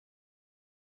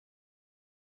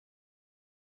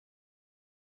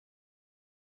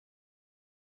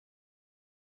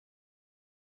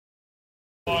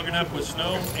Clogging up with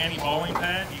snow, anti-balling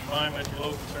pad, you can buy them at your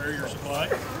local Farrier Supply.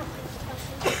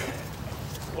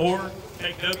 Or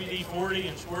take WD-40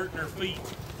 and squirt in their feet.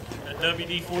 That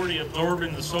WD-40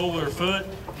 absorbing the sole of their foot,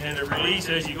 and it release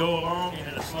as you go along, and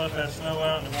it'll slough that snow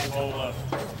out and it won't roll up.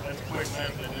 That's a quick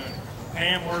method of doing it.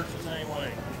 Ham works the same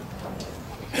way.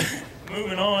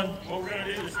 Moving on, what we're going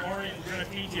to do this morning, we're going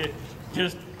to teach you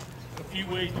just a few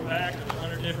ways to pack. There's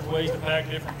 100 different ways to pack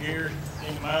different gear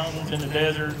in the mountains, in the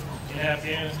desert, in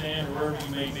Afghanistan, or wherever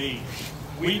you may be.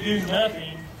 We do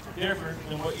nothing different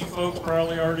than what you folks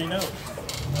probably already know.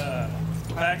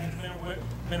 Packing's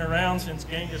been around since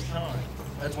Genghis Khan.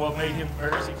 That's what made him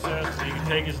very successful. He could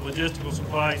take his logistical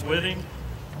supplies with him,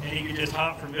 and he could just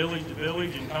hop from village to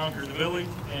village and conquer the village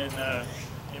and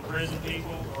imprison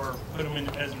people or put them in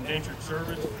as indentured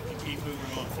servants and keep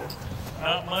moving on.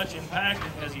 Not much in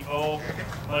packing has evolved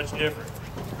much different.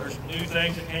 There's some new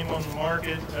things that came on the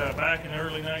market back in the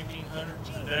early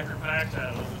 1900s. The Decker pack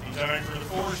saddle was designed for the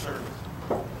Forest Service.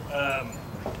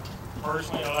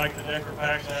 Personally, I like the Decker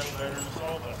pack saddle better than the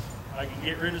Sawdust. I can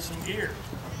get rid of some gear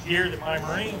that my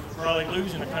Marines would probably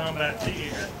lose in a combat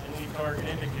theater and leave target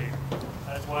indicator.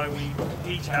 That's why we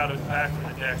teach how to pack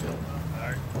with a Decker. All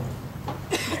right.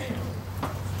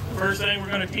 The first thing we're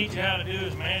going to teach you how to do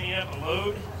is mani up a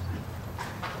load.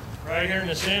 Right here in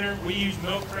the center, we use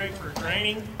milk crates for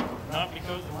training, not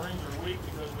because the Marines are weak,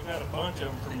 because we got a bunch of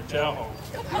them from the chow hall.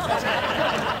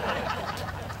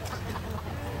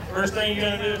 First thing you're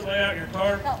going to do is lay out your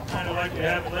tarp, kind of like you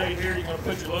have it laid here. You're going to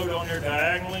put your load on there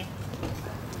diagonally.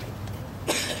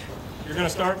 You're going to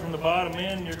start from the bottom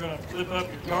end, and you're going to flip up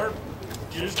your tarp.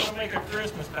 You're just going to make a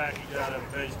Christmas package out of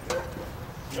it, basically.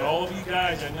 You know, all of you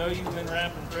guys, I know you've been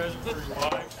wrapping presents for your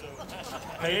wife, so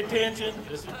pay attention.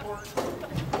 This is important.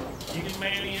 You can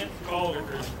mani it, call it a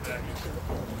Christmas package.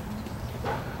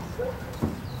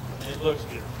 It looks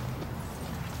good.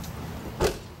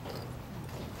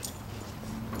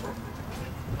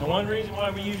 The one reason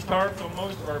why we use tarps on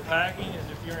most of our packing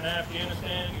is if you're in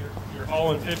Afghanistan, you're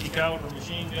hauling 50 caliber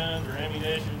machine guns or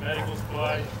ammunition, medical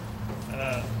supplies,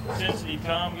 sensitive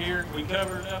comm gear. We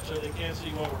cover it up so they can't see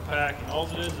what we're packing. All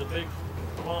it is a big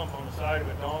lump on the side of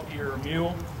a donkey or a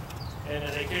mule, and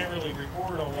they can't really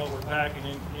report on what we're packing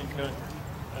in country.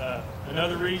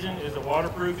 Another reason is the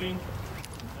waterproofing.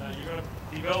 You're going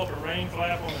to develop a rain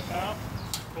flap on the top,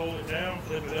 fold it down,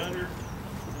 flip it under,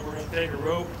 and we're going to take a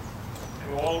rope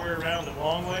and go all the way around the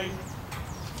long way.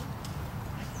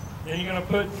 Then you're going to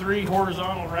put 3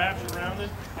 horizontal wraps around it,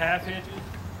 half hitches.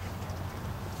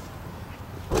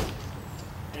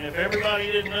 And if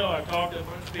everybody didn't know, I talked to a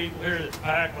bunch of people here that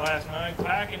packed last night.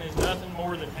 Packing is nothing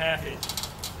more than half hitch.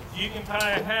 If you can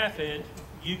tie a half hitch,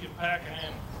 you can pack an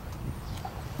animal.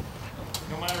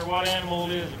 No matter what animal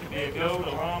it is, it could be a goat,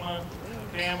 a llama,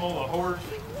 a camel, a horse,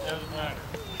 it doesn't matter.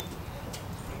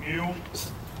 A mule.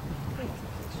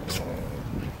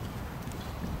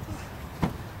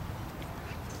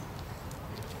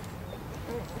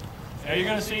 Now you're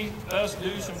going to see us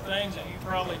do some things that you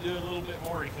probably do a little bit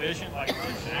more efficient, like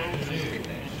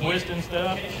twisting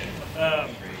stuff.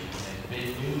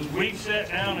 We've sat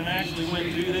down and actually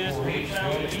went through this, and we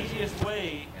found the easiest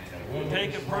way to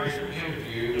take a person from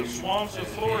the swamps of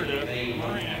Florida,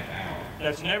 Marine,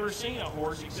 that's never seen a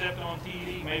horse except on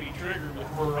TV, maybe triggered with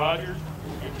Fort Rogers,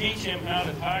 and teach him how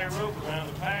to tie a rope around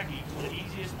the package, the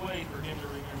easiest way for him to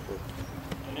remember.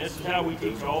 And this is how we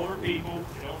teach all our people.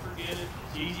 You don't forget it.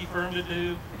 It's easy for them to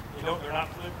do. They're not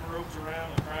flipping ropes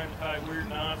around and trying to tie weird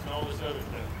knots and all this other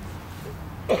stuff.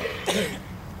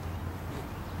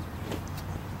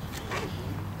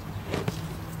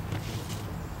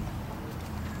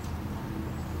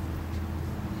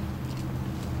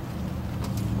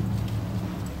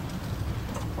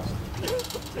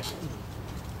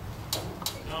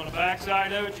 On the back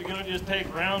side of it, you're going to just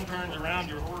take round turns around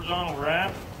your horizontal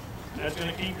wrap. That's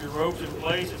going to keep your ropes in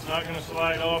place. It's not going to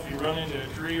slide off if you run into a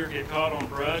tree or get caught on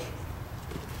brush.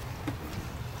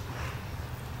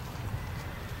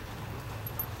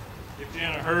 If you're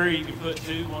in a hurry, you can put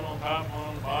 2, one on top, one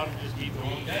on the bottom, just keep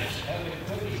going. The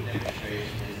cookie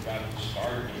demonstration is about to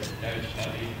start. That's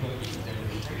how the cookie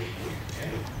demonstration.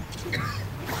 Okay.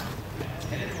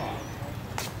 10 o'clock.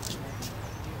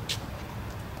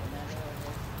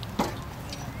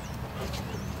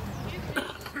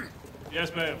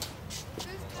 Yes, ma'am. Does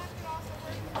this pack also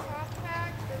work with soft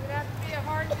pack? Does it have to be a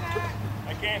hard pack?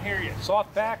 I can't hear you.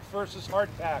 Soft pack versus hard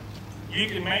pack. You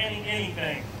can mani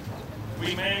anything.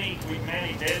 We mani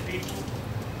dead people.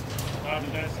 Not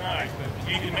that that's nice, but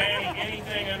you can mani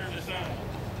anything under the sun.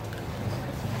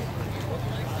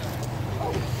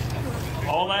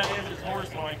 All that is horse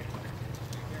blanket.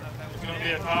 It's going to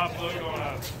be a top load on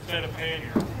a set of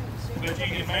panniers. But you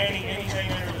can manny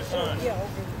anything under the sun.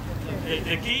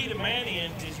 The key to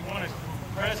mannying is you want to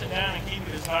press it down and keep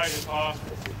it as tight as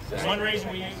possible. Other reason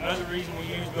we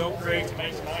use milk crates, it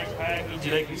makes a nice package.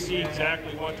 They can see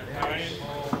exactly what they're tying,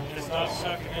 and it's not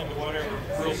sucking into whatever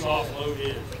real soft load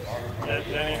is. That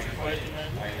answer your question,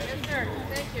 man? Yes, sir.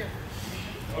 Thank you.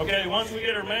 Okay, once we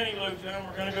get our manny loads done,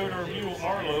 we're going to go to our mule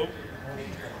Arlo.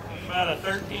 About a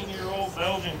 13-year-old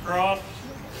Belgian cross,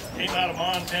 came out of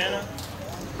Montana.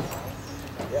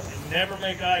 And never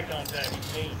make eye contact.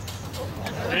 He's mean.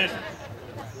 Listen.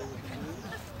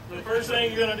 So the first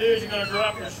thing you're going to do is you're going to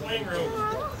drop your swing rope.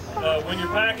 When you're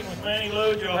packing with manny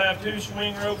loads, you'll have 2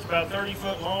 swing ropes about 30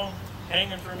 foot long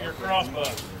hanging from your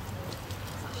crossbuck.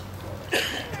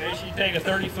 Basically, you take a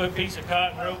 30-foot piece of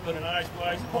cotton rope, put an eye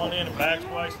splice at one end and back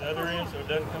splice the other end so it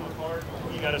doesn't come apart.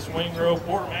 You got a swing rope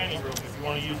or manny rope if you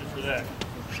want to use it for that.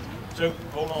 So,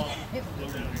 hold on.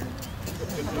 Look down here.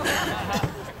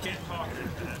 I can't talk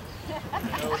like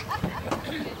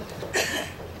that.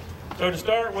 So to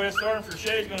start with, starting for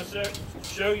Shay's going to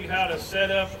show you how to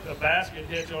set up a basket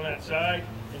hitch on that side,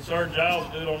 and Sergeant Giles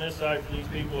will do it on this side for these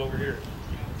people over here.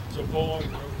 So pull on the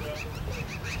rope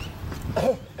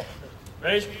up.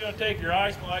 Basically, you're going to take your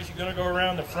eye splice, you're going to go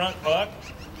around the front buck,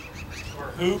 or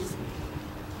hoop,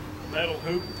 metal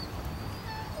hoop.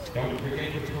 Don't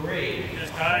forget to parade.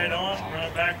 Just tie it on, run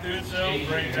it back through itself,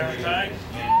 bring it down tight.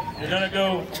 You're going to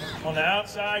go on the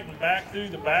outside and back through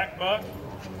the back buck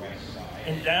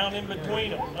and down in between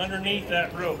them, underneath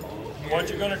that rope. What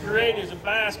you're going to create is a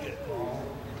basket.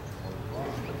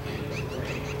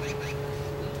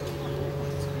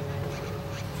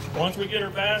 Once we get our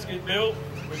basket built,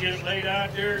 we get it laid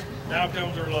out there, now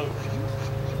comes our load. A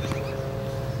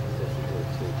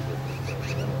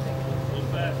little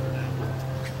faster now.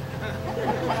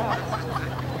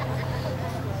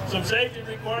 Some safety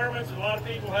requirements. A lot of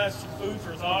people have some food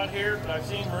for thought here, but I've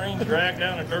seen Marines drag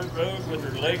down a dirt road with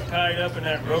their leg tied up in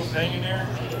that rope hanging there.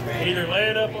 Either lay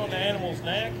it up on the animal's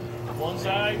neck, one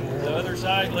side, the other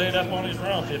side lay it up on his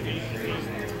rump if he's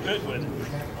good with it.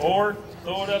 Or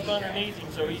throw it up underneath him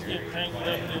so he's getting tangled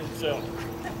up in it himself.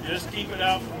 Just keep it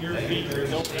out from your feet.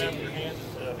 Don't wrap your hands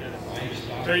and stuff in it.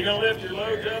 So you're going to lift your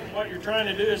loads up, and what you're trying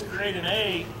to do is create an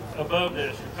A above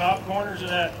this. Your top corners of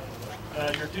that,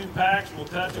 your 2 packs will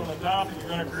touch on the top, and you're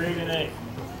going to create an A.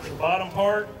 The bottom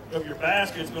part of your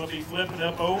basket is going to be flipping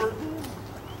up over.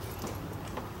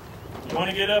 You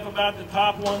want to get up about the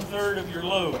top 1/3 of your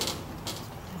load.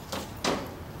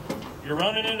 You're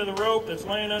running into the rope that's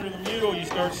laying under the mule, you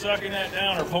start sucking that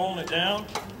down or pulling it down.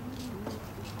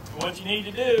 What you need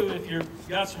to do, if you've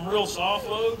got some real soft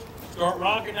loads, start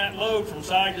rocking that load from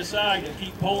side to side and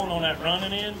keep pulling on that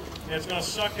running end, and it's going to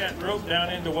suck that rope down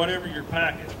into whatever you're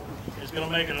packing. It's going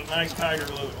to make it a nice tighter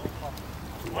load.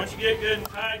 Once you get good and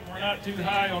tight, and we're not too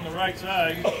high on the right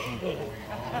side, you're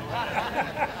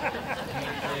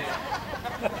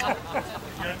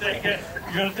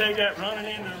going to take that running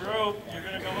end of the rope, you're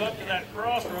going to go up to that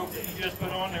cross rope that you just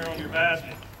put on there on your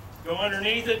basket. Go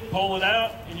underneath it, pull it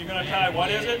out, and you're going to tie, what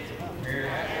is it? A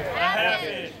half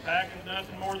hitch. Packing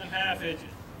nothing more than half hitches,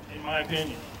 in my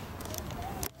opinion.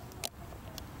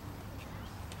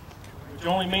 Which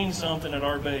only means something at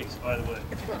our base, by the way.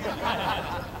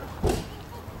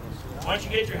 Once you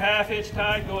get your half hitch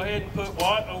tied, go ahead and put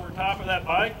what over top of that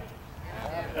bike?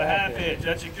 The half hitch.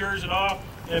 That secures it off.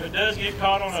 And if it does get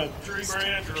caught on a tree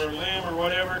branch or a limb or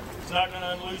whatever, it's not going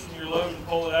to unloosen your load and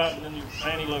pull it out, and then your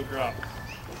manny load drops.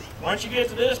 Once you get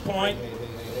to this point,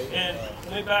 and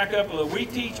let me back up a little, we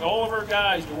teach all of our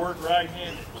guys to work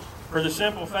right-handed. For the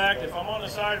simple fact, if I'm on the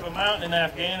side of a mountain in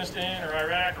Afghanistan or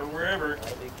Iraq or wherever,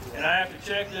 and I have to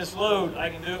check this load, I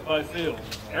can do it by feel.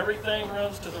 Everything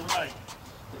runs to the right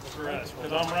for us,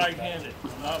 because I'm right-handed.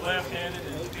 I'm not left-handed,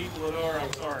 and the people that are,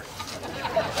 I'm sorry.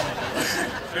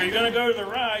 So you're going to go to the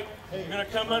right, you're going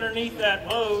to come underneath that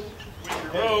load with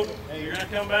your rope, you're going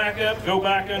to come back up, go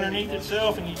back underneath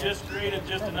itself, and you just created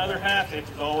just another half hitch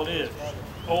is all it is.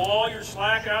 Pull all your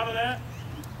slack out of that.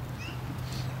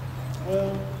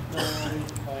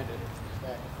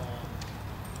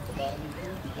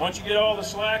 Once you get all the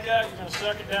slack out, you're going to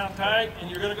suck it down tight, and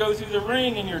you're going to go through the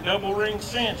ring in your double ring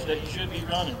cinch that you should be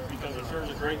running because it serves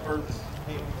a great purpose.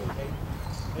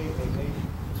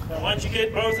 And once you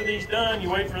get both of these done, you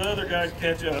wait for the other guy to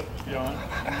catch up, John.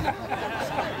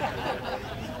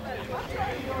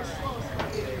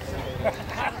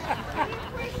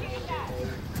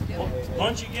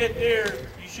 Once you get there,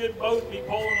 you should both be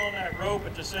pulling on that rope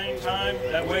at the same time.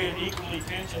 That way it equally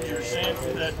tensions your cinch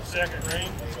with that second ring.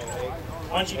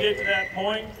 Once you get to that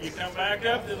point, you come back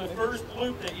up to the first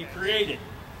loop that you created.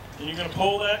 And you're going to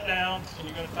pull that down, and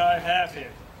you're going to tie a half hitch.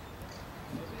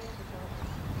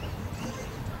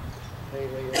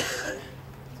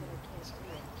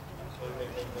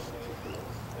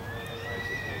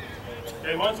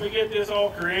 Okay, once we get this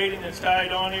all created and it's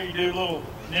tied on here, you do a little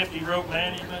nifty rope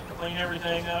management, clean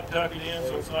everything up, tuck it in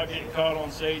so it's not getting caught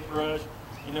on sagebrush.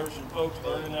 And there were some folks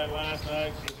burning that last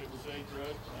night because it was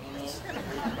sagebrush. I don't know.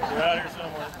 They're out here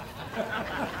somewhere.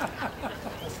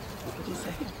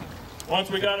 Once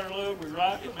we got our load, we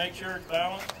rock it, make sure it's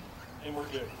balanced, and we're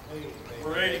good.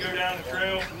 We're ready to go down the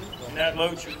trail, and that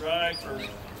load should ride for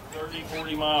 30,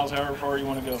 40 miles, however far you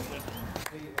want to go.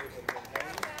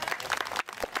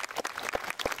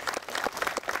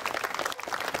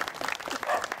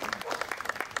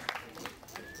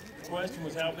 The question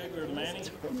was how big were the mannies?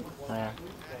 Yeah.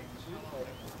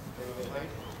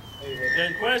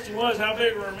 The question was how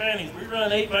big were our mannies? We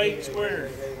run 8x8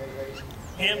 squares,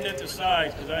 hemmed at the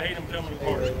sides because I hate them coming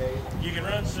apart. You can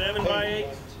run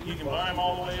 7x8. You can buy them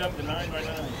all the way up to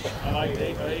 9x9. I like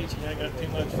 8x8s. You ain't got too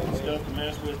much food stuff to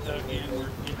mess with, tuck in, or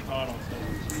get caught on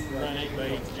stuff. We run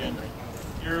 8x8s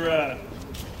generally.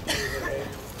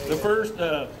 The first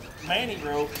manny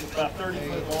rope is about 30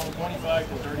 foot long, 25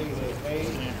 to 30 foot.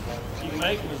 You can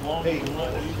make them as long as you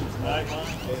want using some night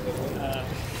line.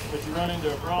 But you run into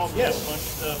a problem, you have a bunch of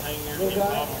stuff hanging there, get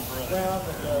caught on brush.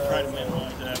 Try to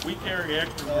minimize that. We carry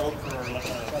extra rope for our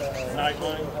night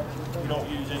line. We don't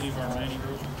use any of our manny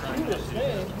ropes. We try not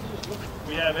to.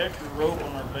 We have extra rope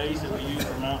on our base that we use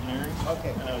for mountaineering.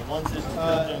 Once it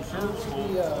becomes serviceable,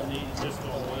 the need just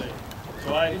go away.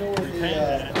 So I retain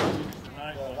that.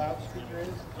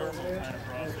 Thermal kind of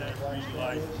process,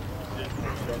 re-light.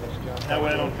 That way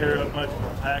I don't tear up much of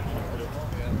our packing equipment.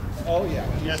 Oh yeah.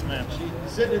 Yes, ma'am. She's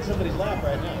sitting in somebody's lap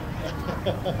right now.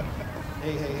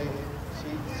 Hey, hey, hey, hey.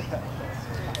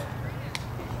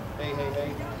 Hey, hey, hey.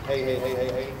 Hey, hey, hey, hey,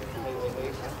 hey. Hey, hey,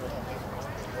 hey.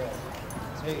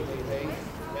 Hey, hey, hey.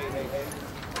 Hey, hey, hey.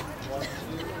 1, 2, 1,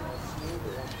 2,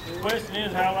 1, 2. The question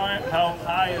is how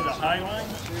high is a high line?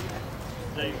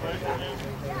 Is that your question?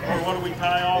 Or what do we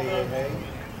tie off of?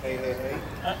 Hey, hey, hey.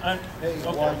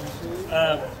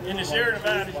 Okay. In the Sierra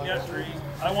Nevada, you got trees.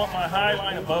 I want my high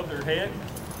line above their head,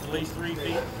 at least 3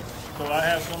 feet. So I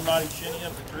have somebody shinny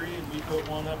up a tree, and we put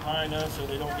one up high enough so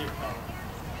they don't get caught.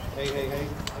 Hey, hey, hey.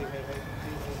 Hey, hey, hey.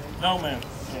 No, ma'am.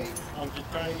 I'm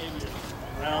just trying to give you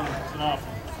a round synopsis.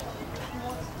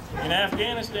 In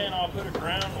Afghanistan, I'll put a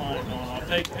ground line on. I'll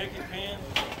take picket pins,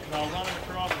 and I'll run it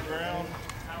across the ground,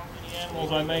 how many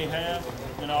animals I may have,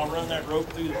 and I'll run that rope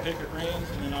through the picket rings,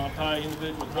 and then I'll tie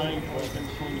individual tying points in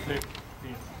between the picket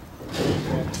pins.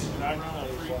 And I run a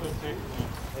 3-foot picket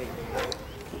pin.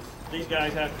 These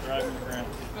guys have to drive in the ground.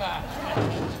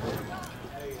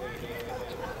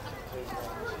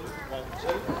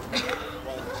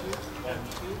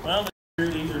 Well,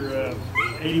 these are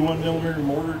 81 millimeter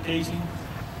mortar casing,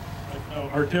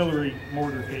 artillery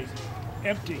mortar casing.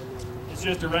 Empty. It's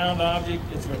just a round object.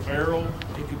 It's a barrel.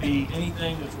 It could be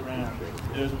anything that's round.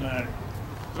 It doesn't matter.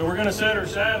 So we're going to set our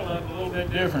saddle up a little bit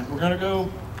different. We're going to go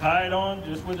tie it on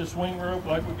just with a swing rope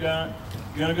like we've got.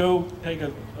 You're going to go take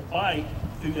a bite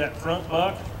through that front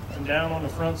buck and down on the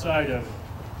front side of it.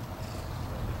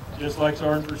 Just like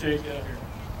Sergeant Versace out here.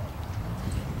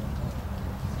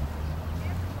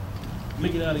 Let me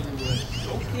get out of your way.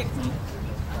 Don't kick me.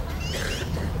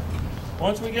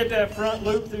 Once we get that front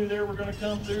loop through there, we're going to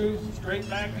come through straight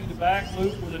back through the back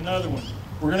loop with another one.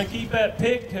 We're going to keep that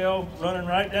pigtail running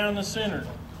right down the center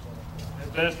as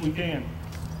best we can.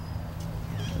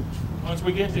 Once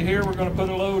we get to here, we're going to put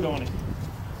a load on it.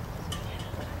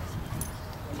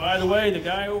 And by the way, the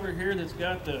guy over here that's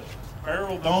got the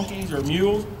barrel donkeys or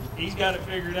mules, he's got it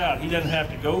figured out. He doesn't have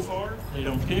to go far. They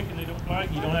don't kick and they don't bite.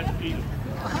 You don't have to feed them.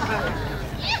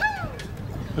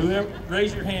 Whoever,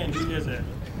 raise your hand. Who does that?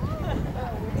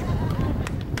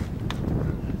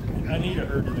 I need a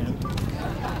herd of them.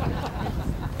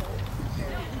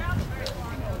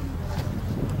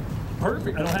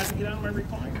 Perfect. I don't have to get out of my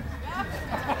recliner.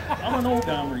 I'm an old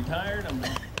guy. I'm retired. I'm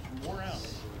wore out.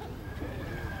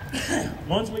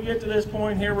 Once we get to this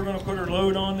point here, we're going to put our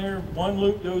load on there. One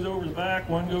loop goes over the back,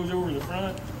 one goes over the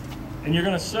front. And you're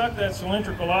going to suck that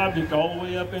cylindrical object all the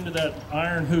way up into that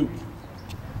iron hoop.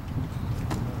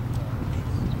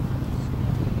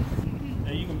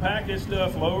 Now you can pack this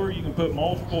stuff lower. You can put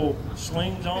multiple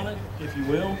slings on it, if you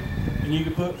will. And you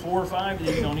can put 4 or 5 of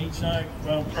these on each side.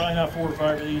 Well, probably not 4 or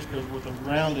 5 of these because with the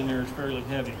round in there, it's fairly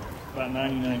heavy, about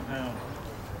 99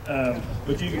 pounds.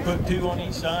 But you can put 2 on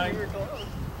each side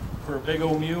for a big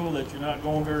old mule that you're not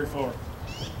going very far.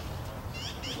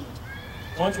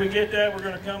 Once we get that, we're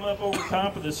going to come up over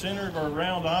top of the center of our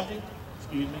round object.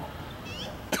 Excuse me.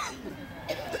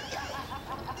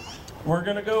 We're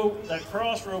going to go, that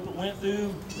cross rope that went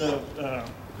through the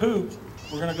hoops,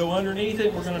 we're going to go underneath it,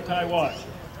 and we're going to tie what?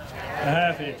 A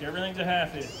half hitch. Everything's a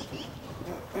half hitch.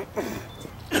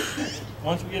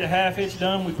 Once we get a half hitch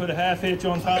done, we put a half hitch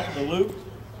on top of the loop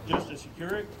just to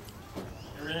secure it.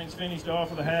 Everything's finished off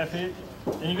with a half hitch.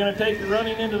 Then you're going to take your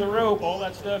running into the rope, all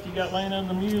that stuff you got laying on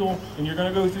the mule, and you're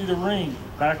going to go through the ring,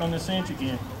 back on the cinch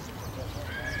again.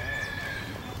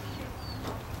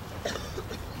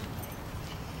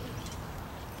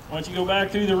 Once you go back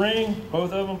through the ring,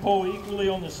 both of them pull equally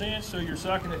on the cinch, so you're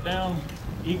sucking it down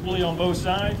equally on both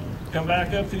sides. Come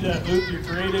back up through that loop you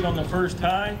created on the first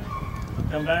tie.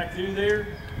 Come back through there.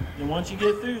 And once you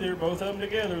get through there, both of them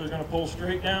together, they're going to pull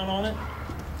straight down on it.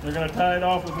 They're going to tie it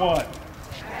off with what?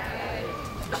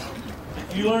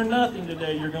 If you learn nothing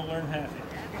today, you're going to learn half it.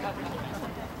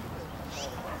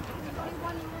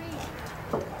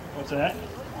 What's that?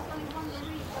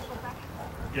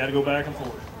 You got to go back and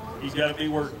forth. He's got to be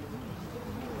working.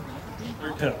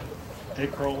 They're tough. They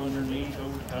crawl underneath,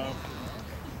 over top.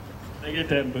 They get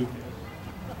that in boot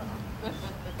camp.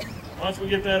 Once we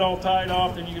get that all tied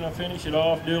off, then you're going to finish it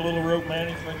off, do a little rope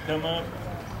management, come up.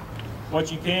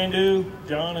 What you can do,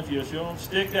 John, if you show them,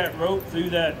 stick that rope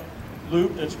through that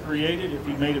loop that's created, if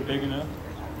you made it big enough.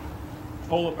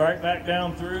 Pull it right back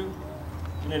down through,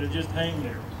 and it'll just hang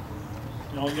there.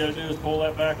 And all you got to do is pull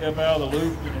that back up out of the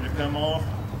loop, and it'll come off,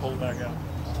 pull it back out.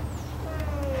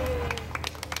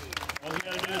 All you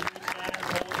got to do is reach down and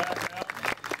pull it back out.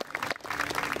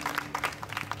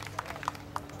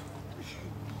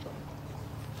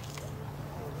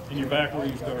 And you're back where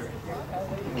you started.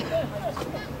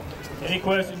 Any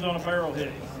questions on a barrel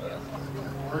hit?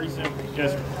 Pretty simple.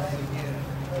 Yes, sir.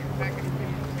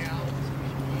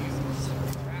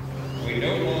 We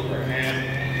no longer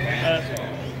have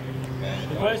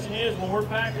the question is, when we're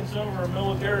packing some of our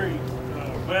military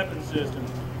weapon systems,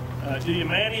 do you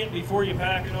man it before you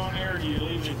pack it on there, or do you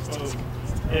leave it exposed?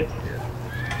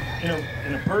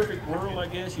 In a perfect world, I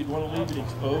guess, you'd want to leave it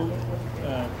exposed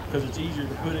because it's easier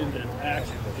to put into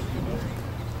action, if you will.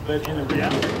 But in the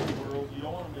reality of the world, you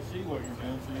don't want them to see what you're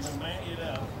doing, so you're going to man it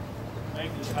up,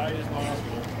 make it as tight as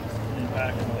possible, and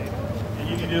pack it later. And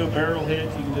you can do a barrel hitch,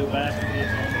 you can do a basket hitch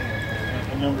on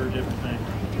a number of different things.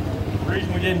 The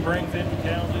reason we didn't bring 50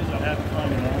 cals is I have to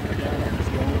find an offer down here to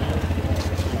store it in.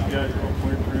 You guys are all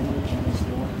clear privilege and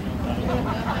store it.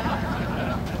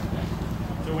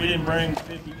 So we didn't bring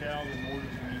 50 cals or more than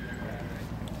we need.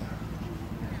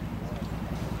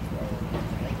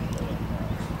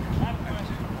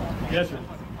 Yes, sir.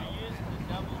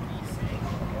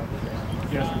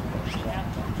 Yes, sir.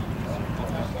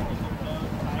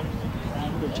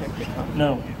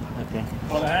 No. Okay.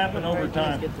 What'll happen over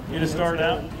time, it'll start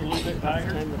out a little bit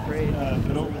tighter,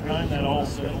 but over time that all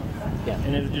settle,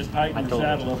 and it'll just tighten the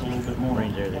saddle up a little bit more.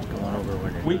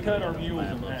 We cut our mules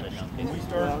in half. When we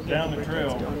start down the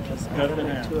trail, cut it in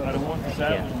half. I don't want the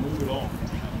saddle to move at all.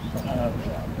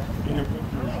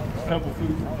 A couple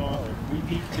food for thought. We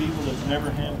teach people that's never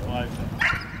handled livestock,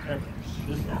 ever.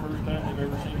 This is the first time they've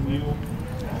ever seen a mule,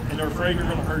 and they're afraid they're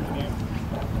going to hurt the mule.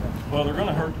 Well, they're going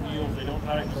to hurt the mule if they don't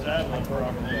tighten the saddle up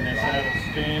properly, and that saddle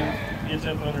spins, gets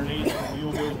up underneath, and the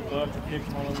mule goes to buck and kicks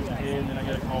one over the head, and then I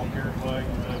got to call care flight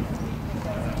and stuff.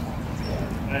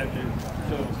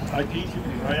 So I teach them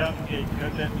right out the gate,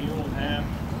 cut that mule in half,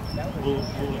 we'll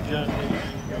adjust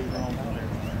anything that goes wrong from there.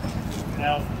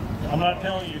 Now, I'm not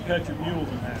telling you to cut your mules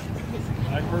in half.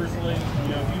 I personally,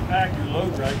 if you pack your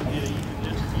load right and get an even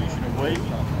distribution of weight,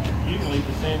 you can leave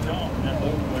the cinch on, and that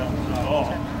load, well, it's not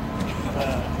off.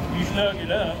 You snug it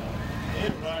up,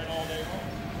 it'll ride all day long.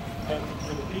 But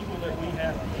for the people that we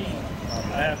have to keep,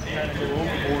 I have to kind of go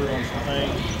overboard on some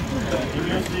things. And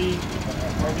you'll see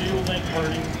our mules ain't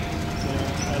hurting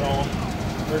at all.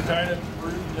 They're kind of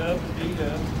bruised up and beat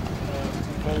up.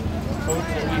 But folks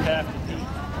that we have to keep,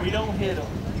 we don't hit them.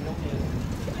 We don't hit them.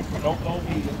 Don't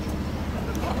beat them.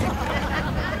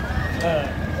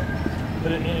 But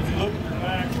and if you look at the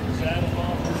back, the saddle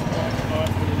off, there's some white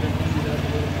spots where they're going to beat it up a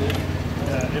little bit.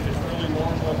 If it's really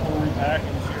warm up when we pack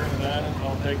in the Sierra Nevada,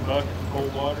 I'll take buckets of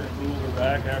cold water and cool their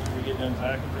back after we get done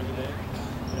packing for the day.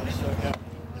 And it'll suck out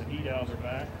the heat out of their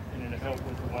back, and it'll help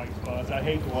with the white spots. I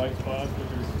hate the white spots, but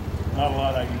there's not a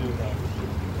lot I can do about it.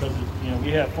 Because,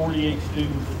 we have 48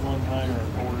 students at one time in our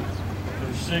course.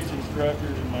 There's 6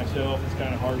 instructors and myself. It's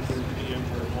kind of hard for us to be in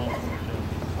for it once in a day.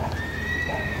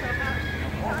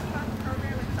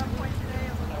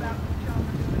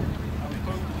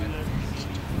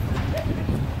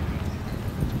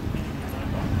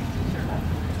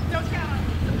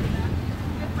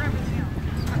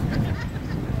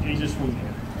 He's a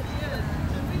sweetheart.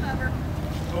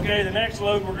 Okay, the next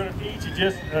load we're going to teach is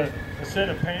just a set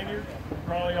of panniers. You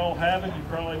probably all have them. You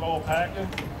probably all packed them.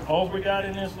 All we got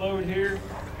in this load here,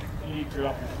 you need to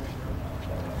drop your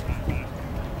swing rope.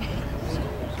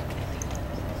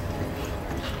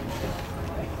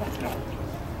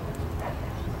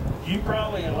 You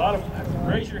probably,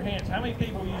 raise your hands. How many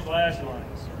people use lash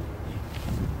lines?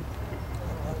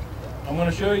 I'm going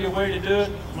to show you a way to do it.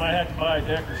 You might have to buy a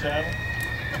Decker saddle.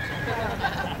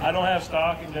 I don't have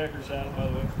stock in Decker saddle, by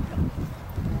the way.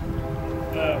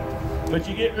 But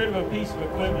you get rid of a piece of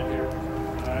equipment here.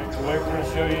 All right, the way we're going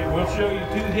to show you, we'll show you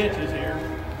 2 hitches here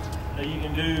that you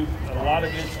can do a lot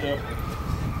of good stuff with.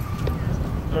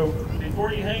 So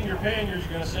before you hang your panniers,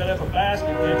 you're going to set up a basket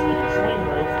hitch with your swing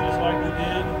rope, just like we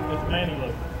did with the manny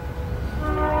load.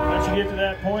 Once you get to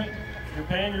that point, your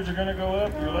panniers are going to go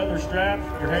up, your leather straps,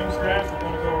 your hang straps are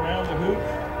going to go around the hoops.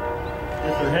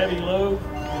 If they're heavy load,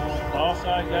 the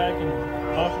offside guy can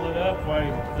buckle it up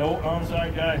while the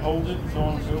onside guy holds it, and so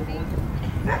on and so forth.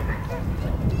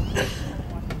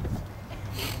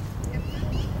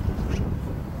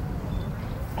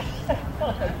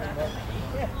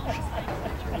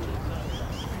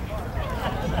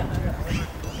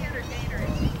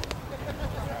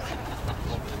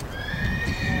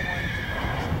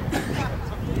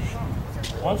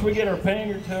 Once we get our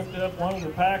panniers hooked up, one of the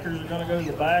packers are going to go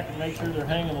to the back and make sure they're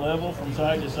hanging level from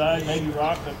side to side, maybe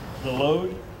rock the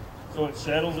load so it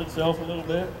settles itself a little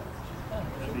bit.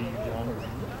 That'd be John.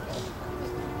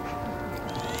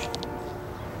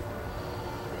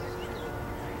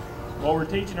 What we're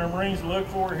teaching our Marines to look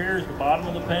for here is the bottom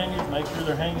of the panniers, make sure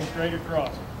they're hanging straight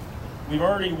across. We've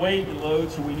already weighed the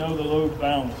load, so we know the load's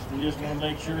balanced. We just want to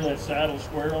make sure that saddle's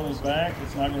square on his back.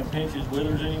 It's not going to pinch his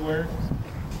withers anywhere.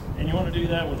 And you want to do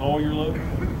that with all your load.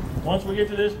 Once we get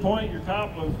to this point, your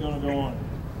top load's going to go on.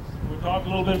 We'll talk a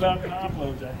little bit about top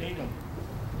loads. I hate them.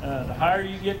 The higher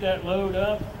you get that load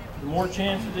up, the more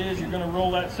chance it is you're going to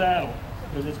roll that saddle,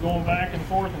 because it's going back and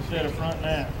forth instead of front and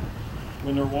aft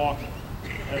when they're walking.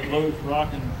 That load's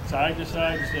rocking side to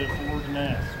side instead of forward and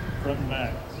aft, front and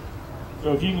back.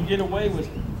 So if you can get away with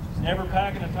never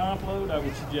packing a top load, I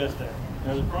would suggest that.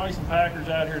 Now, there's probably some packers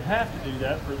out here that have to do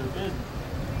that for their business.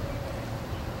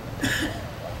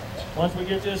 Once we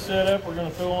get this set up, we're going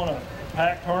to throw on a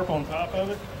pack tarp on top of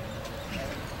it.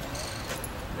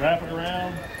 Wrap it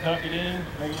around, tuck it in,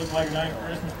 make it look like a nice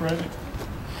Christmas present.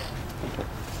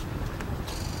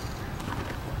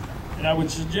 And I would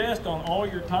suggest on all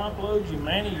your top loads, you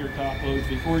manny your top loads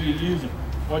before you use them.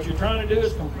 What you're trying to do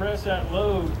is compress that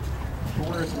load to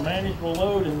where it's a manageable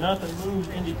load and nothing moves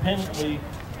independently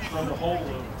from the whole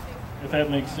load, if that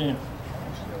makes sense.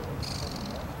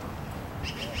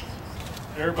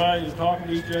 Everybody is talking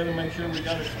to each other, make sure we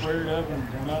got it squared up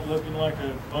and we're not looking like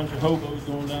a bunch of hobos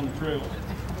going down the trail.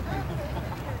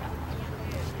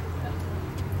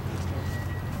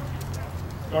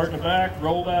 Start in the back,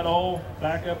 roll that all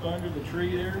back up under the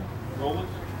tree there. Roll it.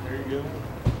 There you go.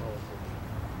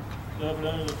 Stuff it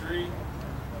under the tree.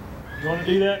 You want to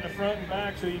do that in the front and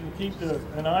back so you can keep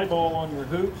an eyeball on your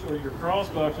hoops or your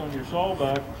crossbucks on your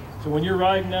sawbuck. So when you're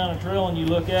riding down a trail and you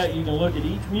look at, you can look at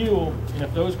each mule, and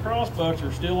if those crossbucks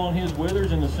are still on his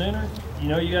withers in the center, you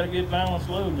know you got a good balanced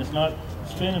load and it's not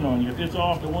spinning on you. If it's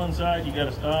off to one side, you got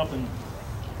to stop and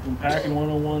packing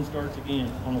 101 starts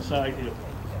again on the side hip.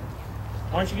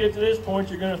 Once you get to this point,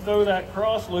 you're going to throw that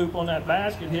cross loop on that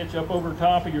basket hitch up over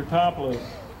top of your top load.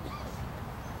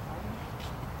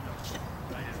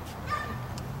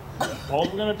 All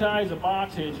we're going to tie is a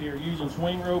box hitch here using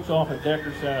swing ropes off a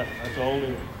Decker saddle. That's all it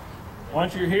is.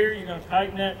 Once you're here, you're going to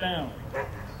tighten that down.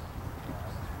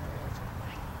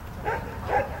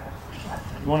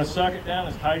 You want to suck it down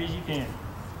as tight as you can.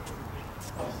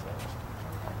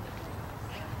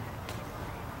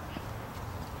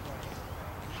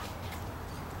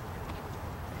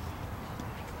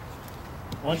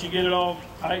 Once you get it all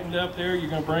tightened up there, you're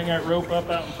going to bring that rope up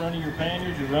out in front of your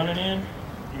panniers you're running in.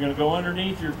 You're going to go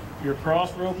underneath your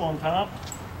cross rope on top.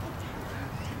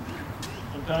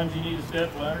 Sometimes you need a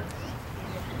step ladder.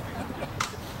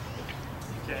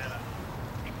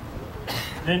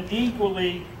 Then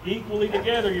equally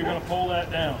together, you're going to pull that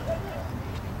down.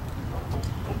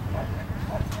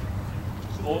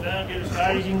 Pull it down, get it as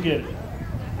tight as you can get it.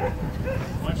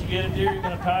 Once you get it there, you're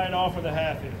going to tie it off with a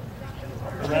half hitch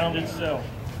around itself.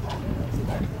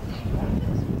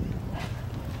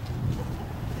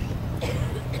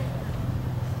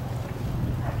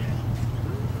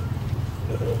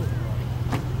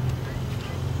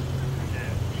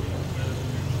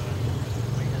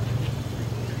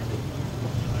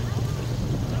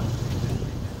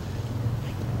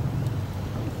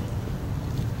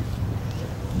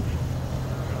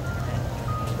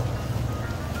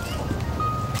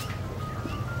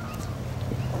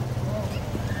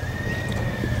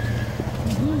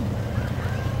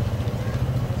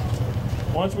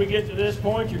 Once we get to this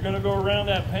point, you're going to go around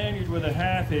that paniard with a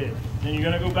half hitch. Then you're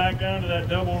going to go back down to that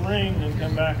double ring, and then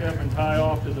come back up and tie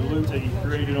off to the loop that you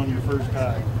created on your first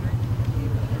tie.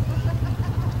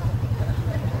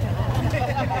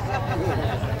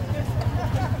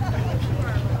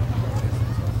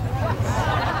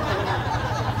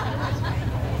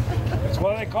 That's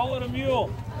why they call it a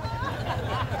mule.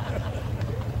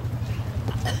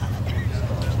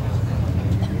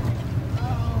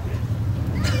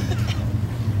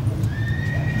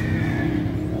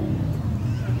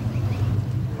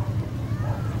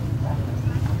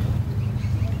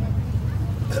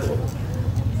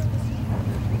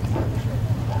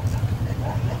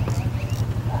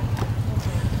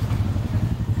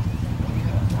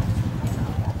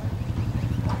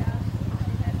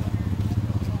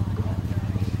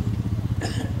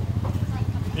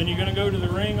 Then you're going to go to the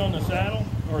ring on the saddle,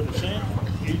 or the cinch,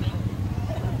 excuse me.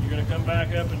 You're going to come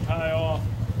back up and tie off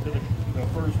to the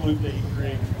first loop that you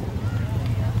created.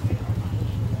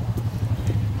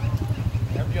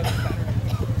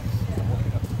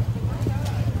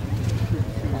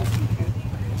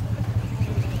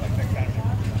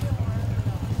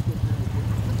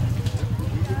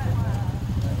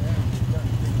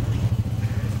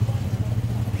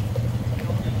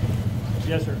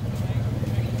 Yes, sir.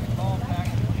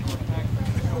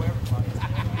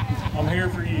 I'm here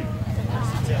for you.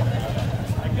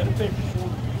 I got a picture for you.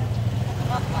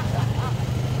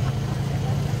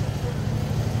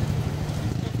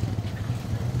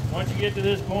 Once you get to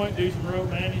this point, do some rope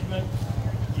management.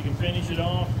 You can finish it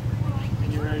off,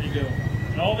 and you're ready to go.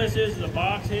 And all this is a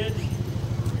box hitch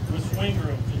with swing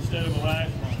ropes instead of a lash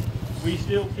line. We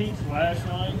still teach lash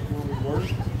line where we work,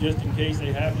 just in case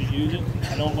they have to use it.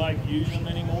 I don't like using them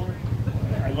anymore.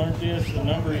 I learned this a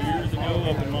number of years ago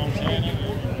up in Montana.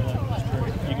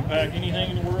 You can pack anything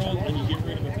in the world, and you get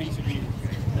rid of a piece of gear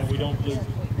that we don't lose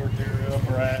or tear up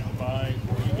or have to buy,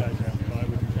 or you guys have to buy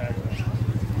with your tax money.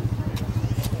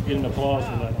 Get an applause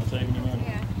for that. I'm saving you money.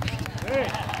 Hey.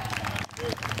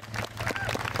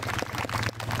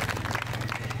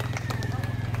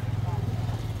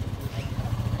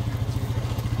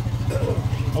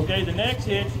 Okay, the next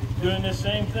hitch, doing this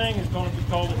same thing, is going to be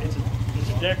called, it's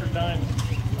a Decker diamond.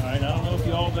 All right, I don't know if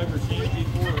you all have ever seen it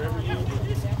before or ever used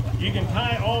it. You can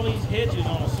tie all these hitches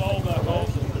on a sawbuck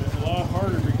also, but it's a lot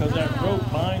harder because that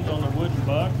rope binds on the wooden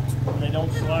buck and they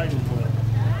don't slide as well.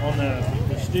 On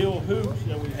the steel hoops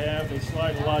that we have, they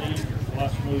slide a lot easier, a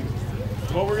lot smoother.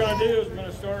 So what we're going to do is we're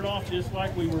going to start off just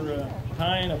like we were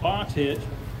tying a box hitch,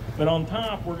 but on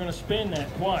top we're going to spin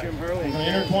that twice. We're going to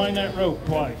intertwine that rope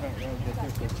twice.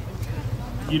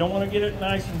 You don't want to get it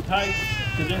nice and tight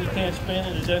because then you can't spin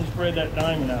it, it doesn't spread that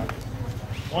diamond out.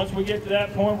 Once we get to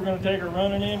that point, we're going to take our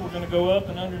running in, we're going to go up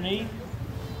and underneath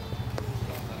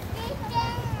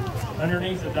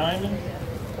the diamond.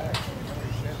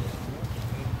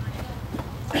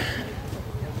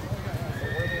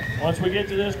 Once we get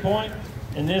to this point,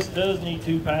 and this does need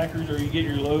 2 packers, or you get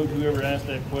your load, whoever asked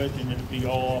that question, it'll be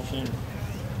all off center.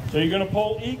 So you're going to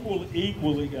pull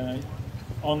equally, guys,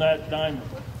 on that diamond.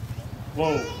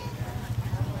 Whoa.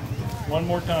 One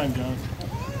more time, John.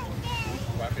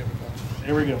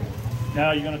 There we go.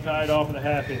 Now you're going to tie it off with a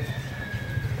half hitch.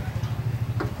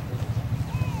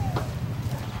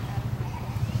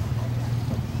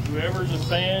 Whoever's a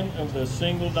fan of the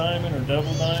single diamond or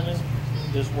double diamond,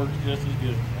 this works just as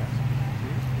good.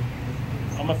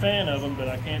 I'm a fan of them, but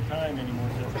I can't tie them anymore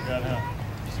because I forgot how.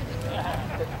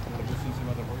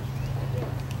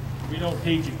 We don't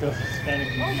teach it because it's kind of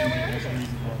confusing. That's the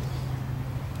reason why.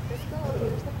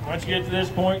 Once you get to this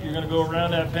point, you're going to go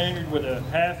around that paniard with a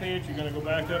half hitch. You're going to go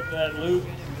back up to that loop,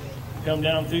 come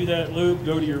down through that loop,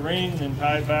 go to your ring, and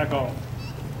tie it back off.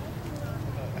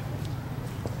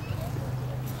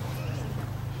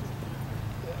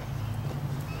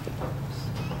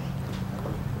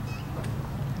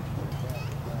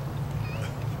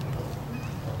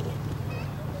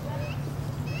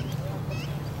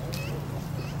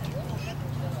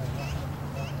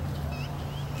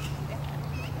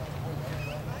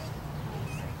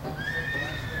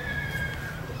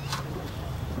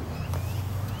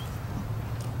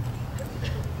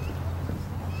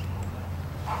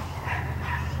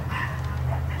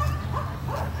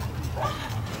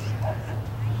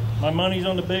 My money's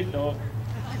on the big dog.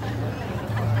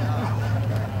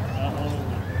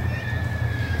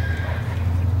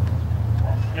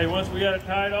 Okay, once we got it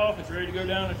tied off, it's ready to go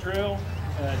down the trail.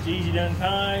 It's easy to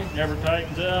untie, never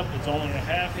tightens up. It's only a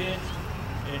half hitch,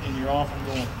 and you're off and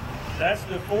going. That's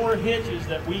the 4 hitches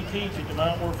that we teach at the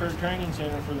Mountain Warfare Training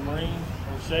Center for the Marines,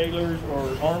 or sailors,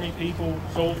 or Army people,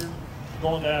 soldiers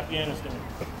going to Afghanistan.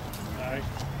 All right.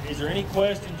 Is there any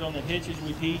questions on the hitches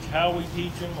we teach, how we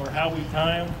teach them, or how we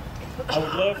tie them? I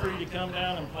would love for you to come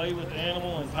down and play with the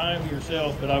animal and tie them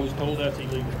yourself, but I was told that's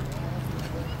illegal.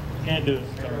 Can't do it.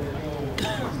 Sorry.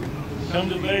 Come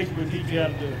to the base, we'll teach you how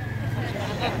to do it.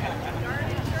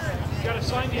 You gotta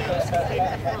sign the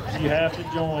USMC. You have to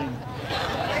join.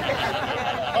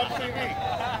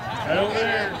 Right over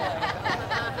there.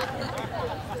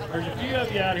 There's a few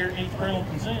of you out here that need parental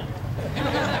consent.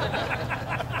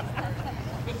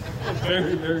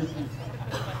 Very, very few.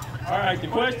 All right, the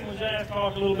question was asked,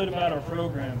 talk a little bit about our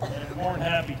program, and I'm more than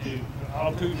happy to.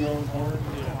 I'll toot your own horn.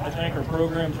 I think our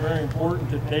program's very important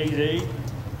to today's age.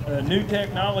 New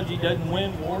technology doesn't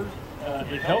win wars.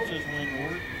 It helps us win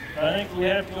wars. I think we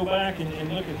have to go back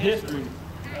and look at history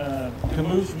to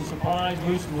move some supplies,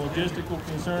 move some logistical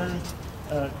concerns,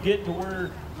 get to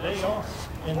where they are.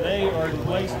 And they are the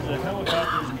places that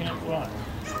helicopters can't fly.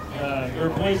 There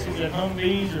are places that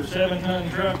Humvees or 7-ton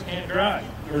trucks can't drive.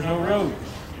 There's no roads.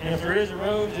 And if there is a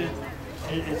road,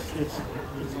 it's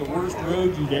the worst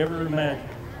road you'd ever imagine.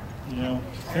 You know,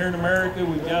 here in America,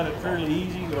 we've got it fairly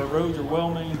easy. Our roads are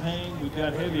well maintained. We've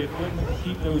got heavy equipment to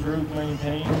keep those roads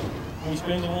maintained. We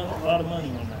spend a lot of money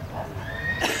on that.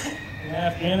 In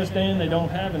Afghanistan, they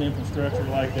don't have an infrastructure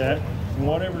like that. And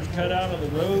whatever's cut out of the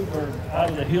road or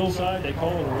out of the hillside, they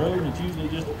call it a road, and it's usually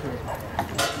just a trail.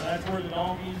 And that's where the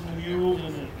donkeys and the mules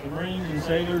and the Marines and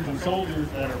sailors and soldiers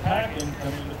that are packing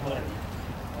come into play.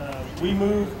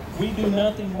 We do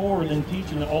nothing more than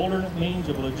teach an alternate means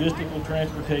of logistical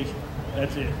transportation.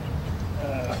 That's it.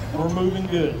 We're moving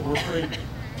goods. We're freight.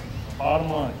 Bottom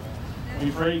line.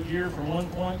 We freight gear from one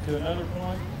point to another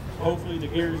point. Hopefully the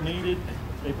gear is needed.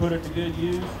 They put it to good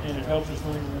use, and it helps us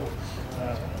win wars.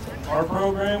 Our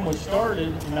program was started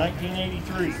in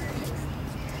 1983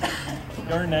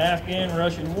 during the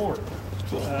Afghan-Russian War.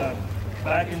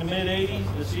 Back in the mid-'80s,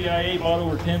 the CIA bought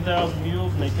over 10,000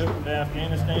 mules, and they took them to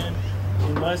Afghanistan.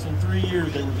 In less than 3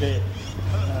 years, they were dead.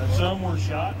 Some were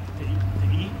shot to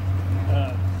eat.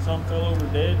 Some fell over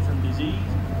dead from disease.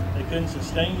 They couldn't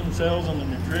sustain themselves on the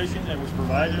nutrition that was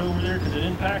provided over there because they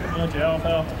didn't pack a bunch of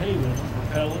alfalfa hay with them, or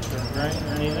pellets, or grain,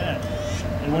 or any of that.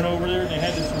 They went over there and they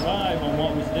had to survive on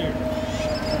what was there.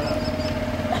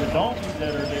 The donkeys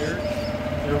that are there,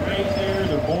 they're raised there,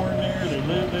 they're born there, they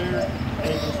live there.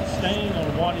 They can sustain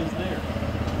on what is there.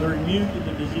 They're immune to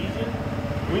the diseases.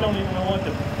 We don't even know what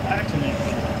to vaccinate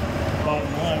for,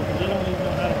 bottom line, because they don't even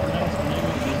know how to pronounce the name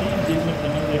of the disease, even if they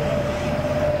know they have it.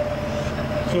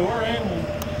 So our animals,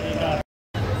 they got it.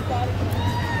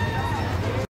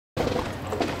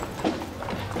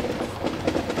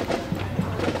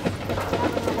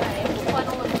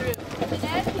 Funnel them through.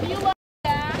 Jeanette, can you look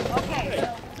back? Okay, so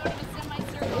sort of a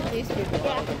semicircle. These people are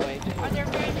out of the way. Are there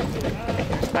very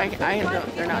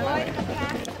They're not my way.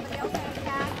 Somebody else has a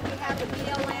pack. We have the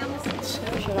BLMs.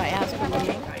 Should I ask them?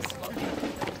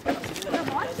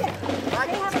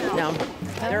 No,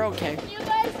 they're okay. Can you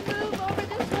guys move over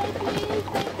this way, please?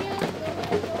 Thank you.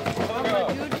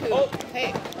 You two. Hey.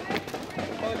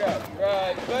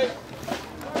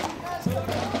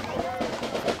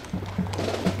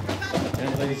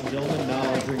 And ladies and gentlemen, now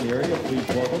entering the area, please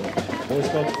welcome Boy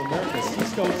Scouts of America, Sea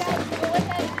Scouts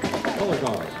Color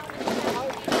Guard.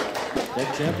 Dead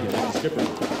champion and skipper.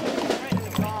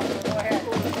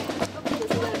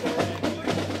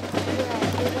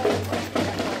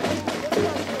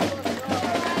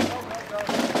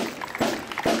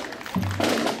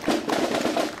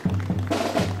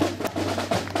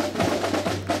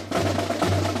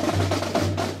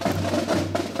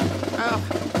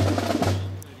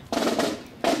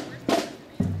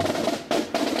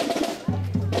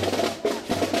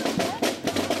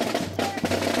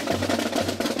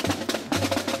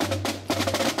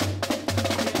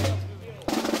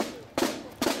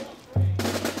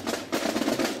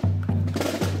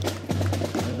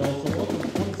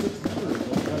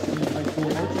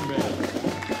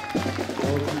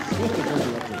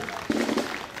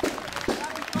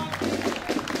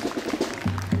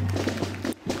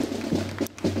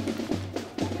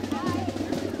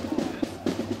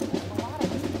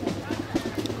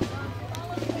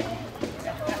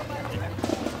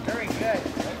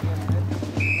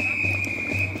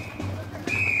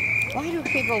 Why do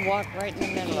people walk right in the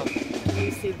middle of it? Can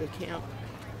you see the camp?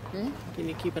 Can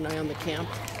you keep an eye on the camp?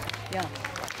 Yeah.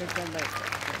 There's one right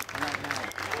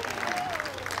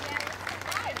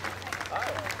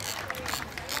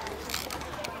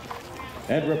now.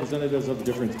 And representatives of the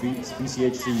different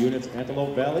BCHC units,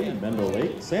 Antelope Valley, Mendel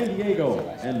Lake, San Diego,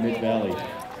 and Mid-Valley.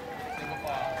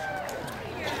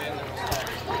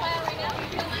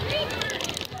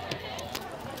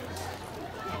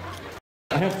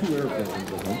 I have 2 air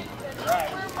questions with them.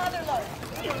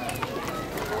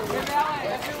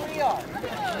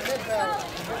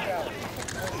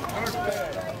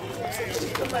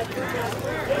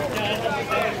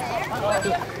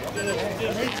 We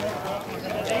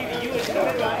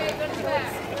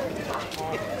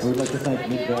would like to thank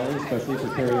Mid-Valley especially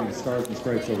for carrying the stars and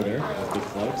stripes over there. Those big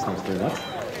flags. Thanks very much.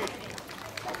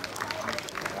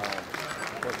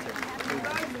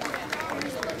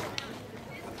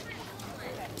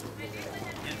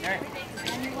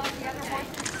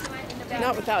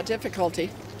 Not without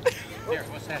difficulty. There,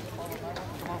 what's that?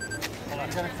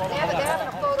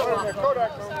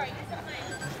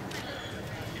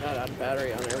 Got out of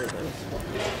battery on everything.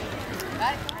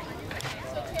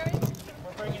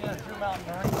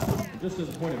 Just as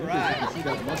a point of interest, you can see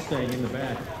that Mustang in the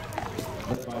back,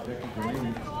 led by Becky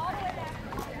Delaney.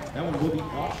 That one will be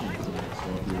auctioned tonight, so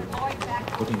if you're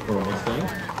looking for a Mustang,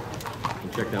 you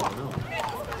can check that one out.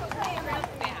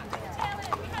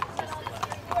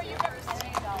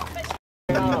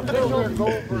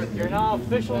 You're now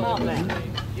official mountain man.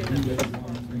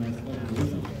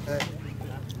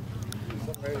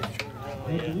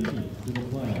 Pledge allegiance to the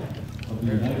flag of the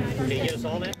United States. Can you get us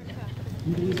all in? To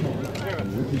the republic for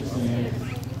which it stands,